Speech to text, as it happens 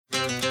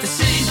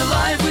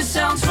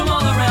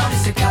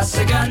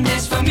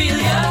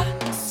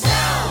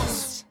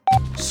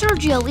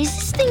Sergio, is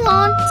this thing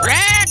on?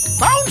 Rick,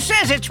 phone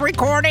says it's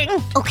recording.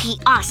 Okay,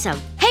 awesome.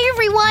 Hey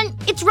everyone,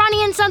 it's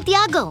Ronnie and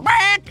Santiago.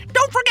 Rick,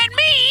 don't forget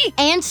me.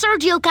 And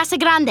Sergio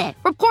Casagrande,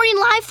 reporting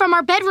live from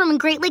our bedroom in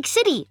Great Lake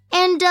City.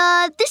 And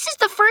this is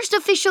the first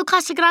official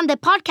Casagrande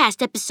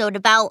podcast episode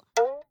about...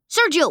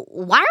 Sergio,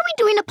 why are we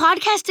doing a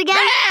podcast again?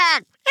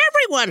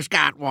 Everyone's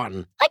got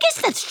one. I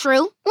guess that's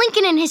true.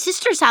 Lincoln and his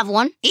sisters have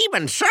one.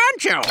 Even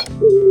Sancho.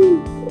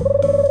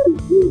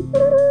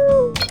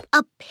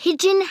 A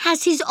pigeon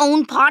has his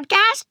own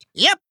podcast?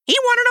 Yep, he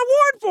won an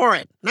award for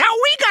it. Now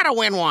we gotta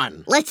win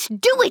one. Let's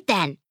do it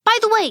then. By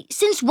the way,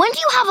 since when do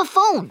you have a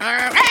phone?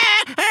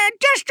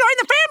 Just join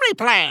the family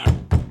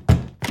plan.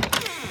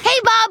 Hey,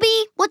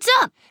 Bobby, what's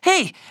up?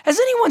 Hey, has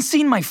anyone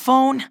seen my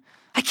phone?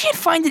 I can't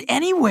find it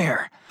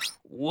anywhere.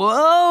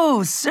 Whoa,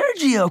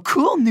 Sergio,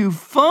 cool new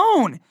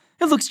phone.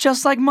 It looks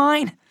just like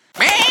mine.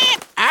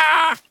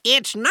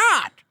 It's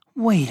not.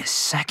 Wait a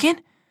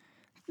second.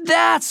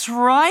 That's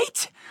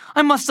right.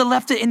 I must have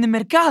left it in the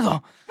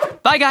mercado.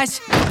 Bye, guys.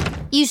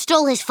 You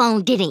stole his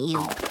phone, didn't you?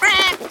 I'll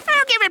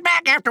give it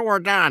back after we're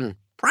done.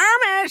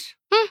 Promise.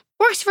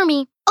 Works for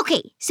me.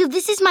 Okay, so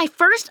this is my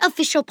first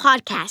official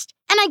podcast,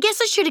 and I guess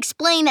I should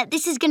explain that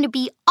this is going to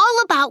be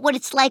all about what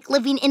it's like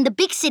living in the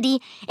big city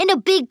in a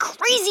big,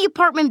 crazy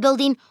apartment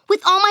building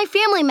with all my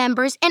family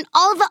members and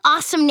all the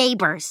awesome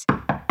neighbors.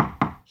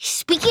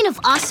 Speaking of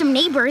awesome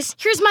neighbors,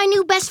 here's my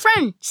new best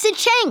friend, Sid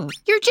Chang.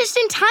 You're just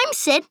in time,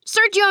 Sid.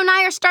 Sergio and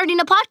I are starting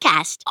a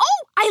podcast.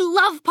 Oh, I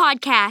love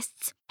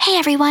podcasts. Hey,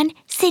 everyone.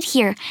 Sid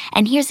here.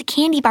 And here's a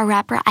candy bar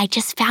wrapper I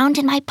just found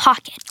in my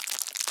pocket.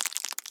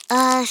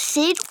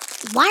 Sid,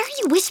 why are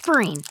you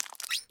whispering?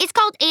 It's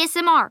called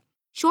ASMR,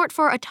 short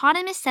for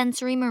Autonomous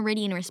Sensory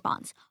Meridian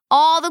Response.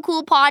 All the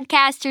cool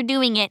podcasts are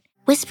doing it.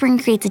 Whispering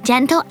creates a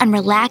gentle and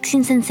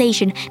relaxing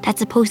sensation that's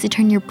supposed to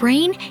turn your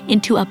brain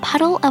into a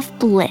puddle of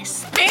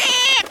bliss.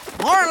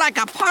 More like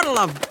a puddle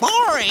of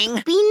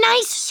boring. Be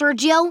nice,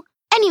 Sergio.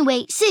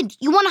 Anyway, Sid,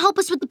 you want to help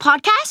us with the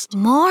podcast?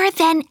 More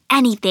than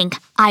anything,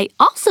 I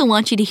also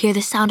want you to hear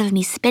the sound of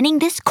me spinning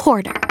this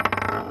quarter.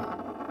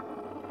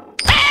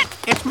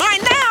 It's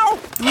mine now.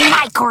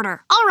 My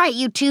quarter. All right,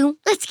 you two,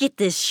 let's get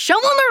this show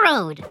on the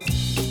road.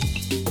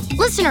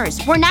 Listeners,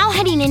 we're now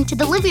heading into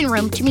the living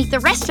room to meet the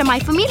rest of my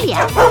familia.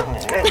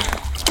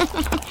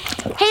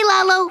 Hey,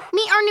 Lalo,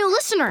 meet our new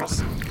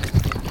listeners.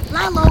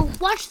 Lalo,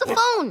 watch the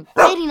phone.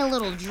 Getting a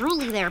little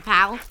drooly there,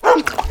 pal.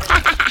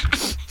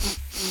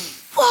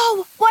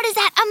 Whoa, what is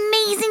that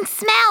amazing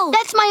smell?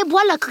 That's my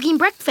abuela cooking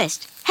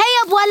breakfast. Hey,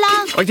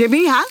 abuela. Oye,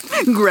 mija,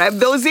 grab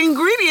those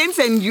ingredients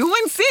and you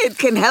and Sid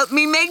can help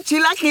me make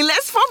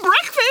chilaquiles for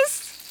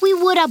breakfast. We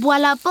would,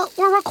 abuela, but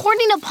we're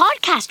recording a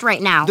podcast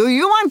right now. Do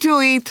you want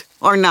to eat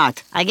or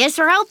not? I guess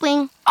we're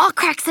helping. I'll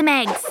crack some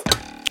eggs.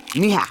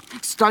 Mija,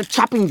 start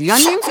chopping the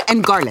onions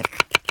and garlic.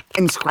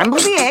 And scramble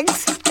the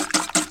eggs.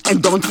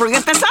 And don't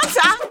forget the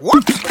salsa.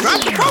 Whoops,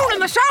 dropped the phone in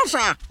the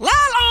salsa.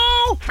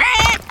 Lalo!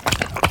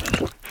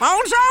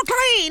 Phone's all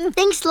clean.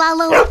 Thanks,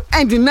 Lalo.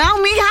 And now,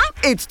 mija,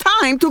 it's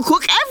time to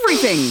cook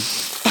everything.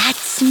 That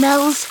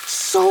smells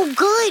so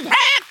good.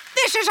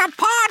 This is a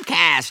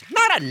podcast,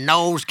 not a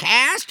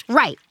nosecast.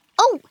 Right.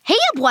 Oh, hey,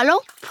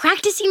 abuelo.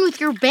 Practicing with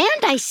your band,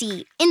 I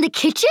see. In the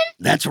kitchen?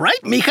 That's right,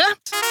 mija.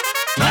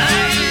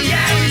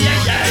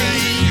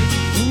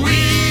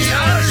 We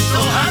are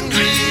so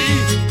hungry.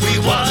 We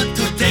want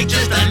to take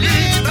just a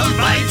little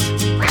bite.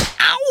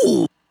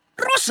 Ow!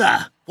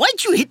 Rosa,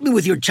 why'd you hit me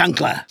with your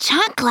chancla?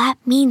 Chancla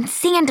means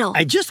sandal.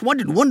 I just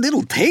wanted one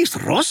little taste,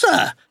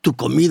 Rosa. Tu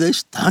comida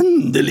es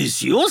tan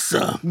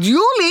deliciosa.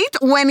 You'll eat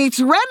when it's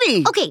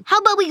ready. Okay, how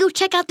about we go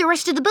check out the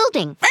rest of the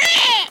building?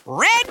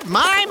 Read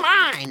my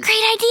mind.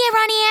 Great idea,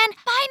 Ronnie Anne.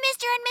 Bye,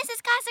 Mr. and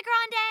Mrs.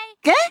 Casagrande.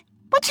 ¿Qué?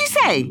 What'd she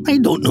say? I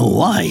don't know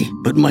why,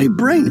 but my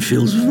brain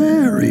feels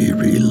very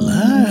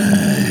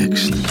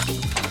relaxed.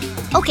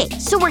 Okay,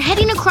 so we're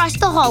heading across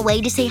the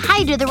hallway to say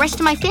hi to the rest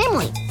of my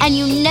family. And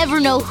you never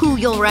know who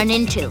you'll run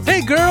into.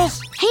 Hey,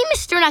 girls. Hey,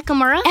 Mr.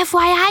 Nakamura.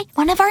 FYI,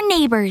 one of our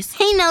neighbors.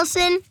 Hey,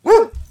 Nelson.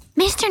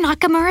 Mr.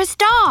 Nakamura's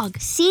dog.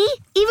 See?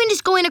 Even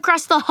just going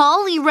across the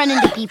hall, you run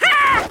into people.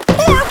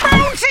 More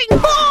bouncing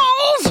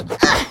balls!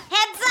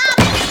 Heads up!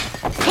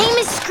 Hey,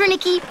 Mrs.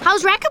 Kernicki,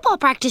 how's racquetball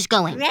practice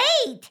going?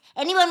 Great!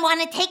 Anyone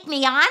want to take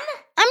me on?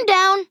 I'm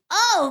down.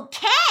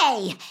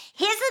 Okay.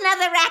 Here's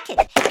another racket.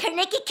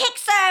 Kernicki kick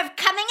serve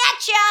coming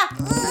at ya.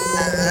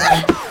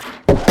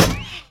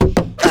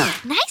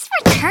 Nice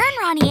return,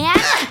 Ronnie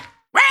Anne.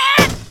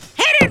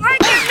 Hit it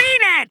like you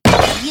mean it!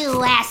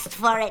 You asked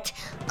for it.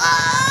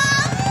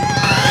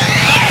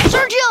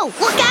 Sergio,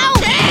 look out!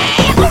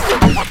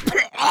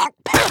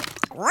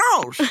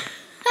 Gross.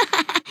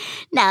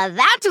 Now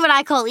that's what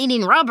I call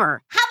eating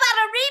rubber. How about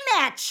a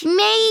rematch?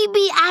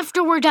 Maybe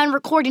after we're done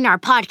recording our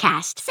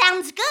podcast.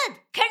 Sounds good.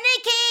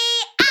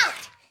 Kernicki,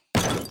 out!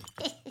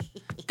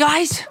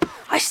 Guys,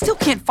 I still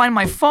can't find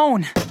my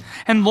phone.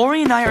 And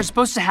Lori and I are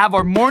supposed to have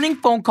our morning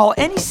phone call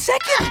any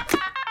second.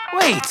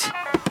 Wait,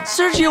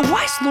 Sergio,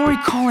 why is Lori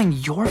calling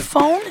your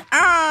phone?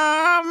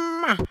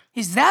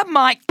 Is that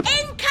my...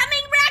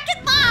 Incoming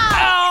racquetball!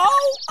 Ow!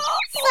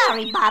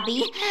 Sorry,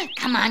 Bobby.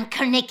 Come on,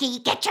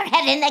 Kernicki, get your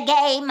head in the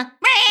game.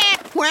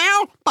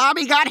 Well,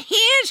 Bobby got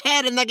his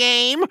head in the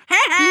game.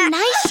 Be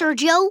nice,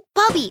 Sergio.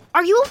 Bobby,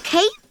 are you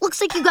okay?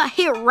 Looks like you got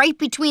hit right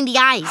between the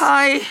eyes.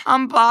 Hi,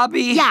 I'm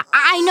Bobby. Yeah,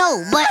 I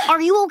know, but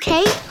are you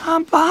okay?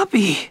 I'm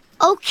Bobby.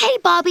 Okay,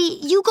 Bobby,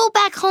 you go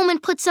back home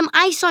and put some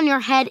ice on your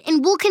head,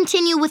 and we'll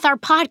continue with our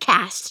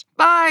podcast.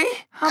 Bye,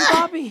 I'm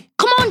Bobby.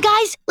 Come on,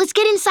 guys. Let's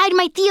get inside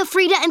my Tia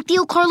Frida and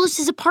Theo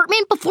Carlos's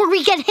apartment before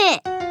we get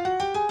hit.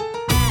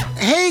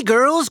 Hey,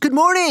 girls, good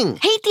morning.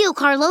 Hey, Theo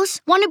Carlos.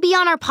 Want to be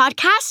on our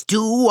podcast?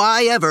 Do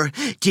I ever?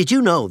 Did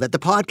you know that the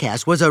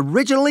podcast was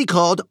originally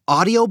called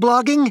Audio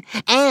Blogging?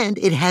 And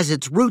it has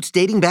its roots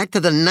dating back to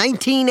the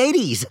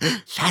 1980s.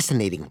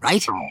 Fascinating,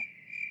 right?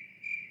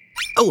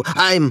 Oh,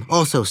 I'm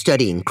also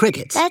studying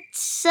crickets. That's,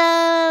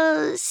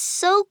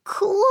 so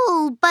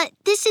cool. But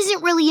this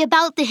isn't really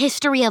about the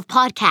history of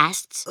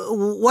podcasts.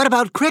 What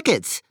about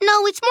crickets?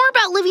 No, it's more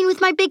about living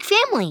with my big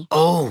family.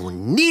 Oh,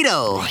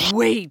 neato.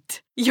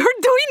 Wait, you're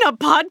doing a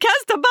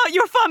podcast about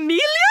your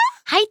familia?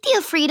 Hi,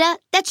 Tia Frida.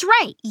 That's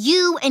right.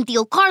 You and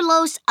Theo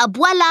Carlos,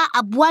 Abuela,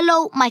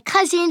 Abuelo, my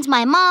cousins,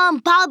 my mom,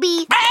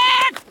 Bobby.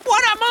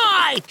 What am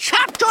I?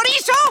 Chopped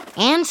chorizo?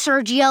 And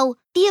Sergio.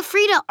 Tia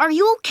Frida, are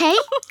you okay?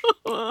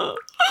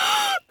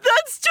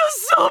 That's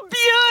just so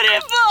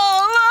beautiful!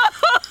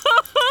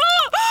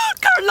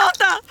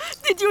 Carlota,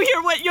 did you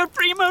hear what your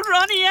prima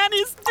Ronnie Anne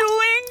is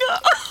doing?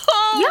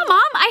 Yeah,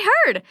 Mom, I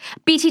heard.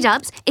 BT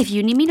Dubs, if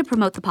you need me to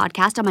promote the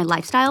podcast on my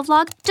lifestyle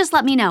vlog, just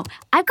let me know.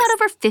 I've got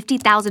over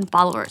 50,000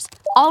 followers.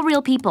 All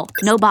real people,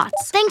 no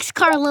bots. Thanks,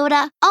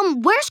 Carlota.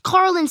 Where's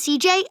Carl and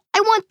CJ? I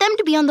want them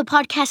to be on the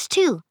podcast,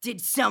 too.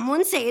 Did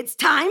someone say it's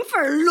time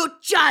for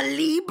Lucha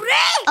Libre?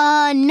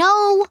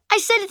 No. I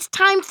said it's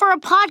time for a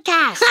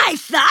podcast. I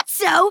thought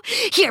so.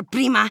 Here,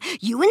 Prima,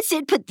 you and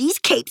Sid put these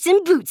capes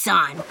and boots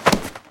on.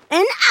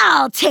 And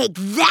I'll take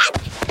that.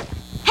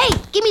 Hey,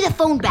 give me the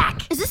phone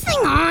back. Is this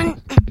thing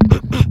on?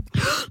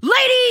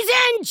 Ladies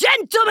and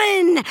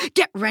gentlemen,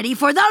 get ready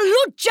for the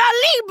Lucha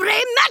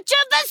Libre match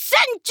of the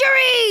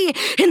century!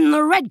 In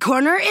the red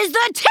corner is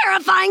the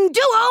terrifying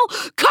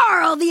duo,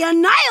 Carl the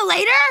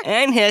Annihilator.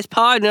 And his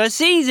partner,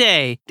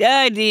 CJ,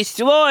 the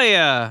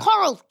Destroyer.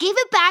 Carl, give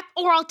it back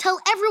or I'll tell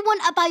everyone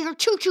about your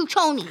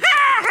choo-choo-chonies.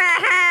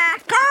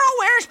 Carl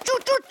wears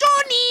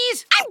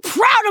choo-choo-chonies. I'm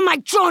proud of my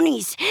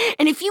chonies.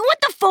 And if you want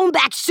the phone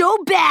back so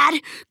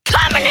bad,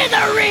 come into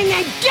the ring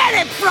and get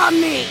it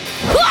from me.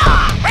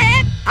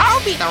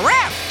 I'll be the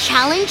ref.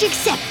 Challenge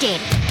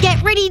accepted.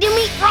 Get ready to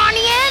meet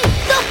Ronnie Anne,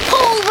 the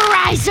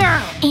Pulverizer.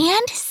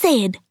 And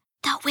Sid,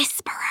 the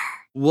Whisperer.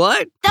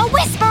 What? The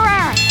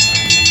Whisperer!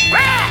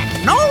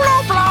 No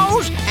low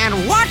blows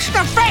and watch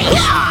the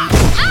face.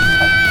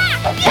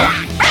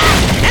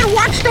 And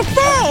watch the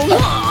phone.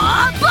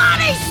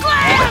 Body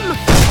slam!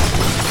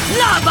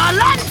 La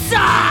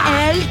balanza!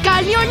 El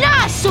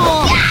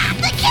cañonazo.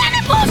 The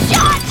cannonball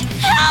shot!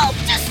 Help,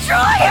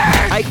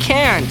 destroyer! I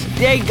can't.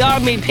 They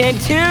got me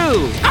pinned too.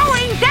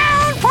 Going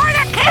down for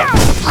the count.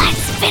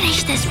 Let's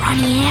finish this,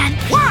 Ronnie Anne.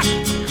 1,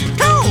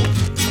 2.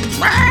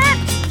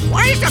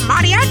 Why is the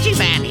mariachi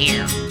band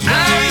here?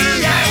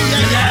 Ay, ay,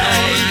 ay,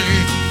 ay.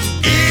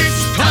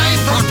 It's time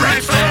for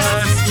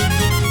breakfast.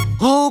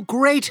 Oh,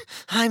 great.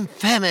 I'm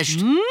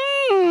famished.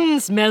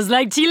 Smells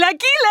like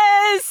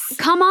chilaquiles.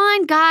 Come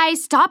on,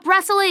 guys, stop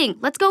wrestling.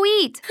 Let's go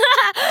eat.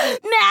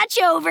 Match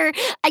over.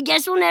 I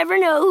guess we'll never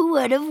know who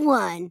would have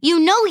won. You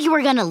know you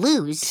were gonna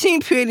lose.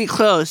 Seem pretty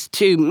close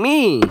to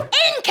me.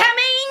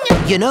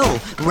 Incoming! You know,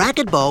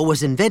 racquetball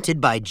was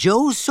invented by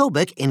Joe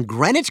Sobek in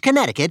Greenwich,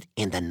 Connecticut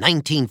in the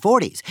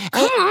 1940s.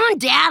 Come on,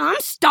 Dad, I'm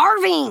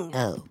starving.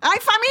 Oh. Hi,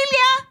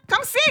 familia.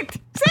 Come sit.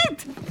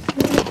 Sit.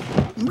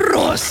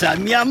 Rosa,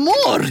 mi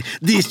amor,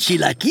 these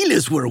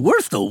chilaquiles were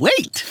worth the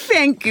wait.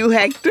 Thank you,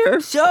 Hector.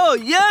 So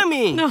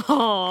yummy.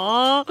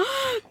 Aww,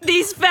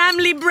 these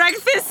family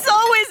breakfasts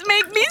always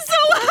make me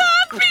so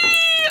happy.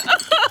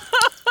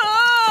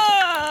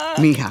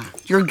 Mija,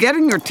 you're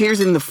getting your tears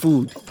in the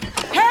food.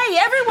 Hey,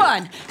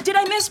 everyone! Did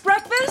I miss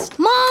breakfast?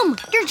 Mom,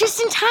 you're just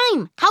in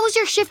time. How was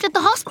your shift at the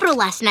hospital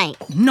last night?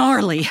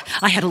 Gnarly.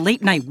 I had a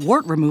late-night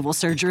wart removal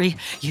surgery.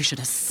 You should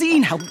have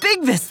seen how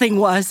big this thing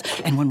was.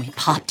 And when we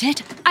popped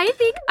it... I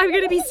think I'm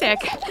gonna be sick.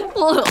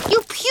 Ugh. You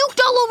puked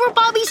all over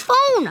Bobby's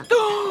phone.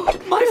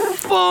 My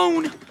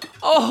phone.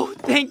 Oh,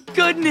 thank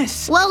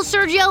goodness. Well,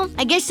 Sergio,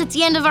 I guess it's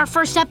the end of our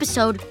first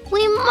episode.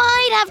 We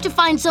might have to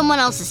find someone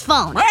else's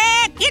phone.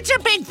 It's a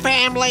big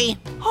family.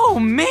 Oh,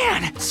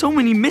 man. So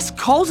many missed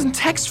calls and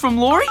texts from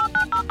Lori.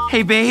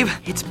 Hey, babe.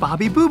 It's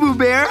Bobby Boo Boo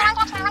Bear.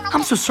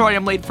 I'm so sorry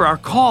I'm late for our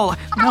call.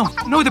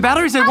 No, the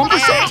battery's at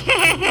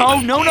 1%. Oh,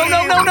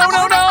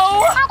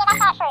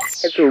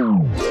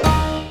 no.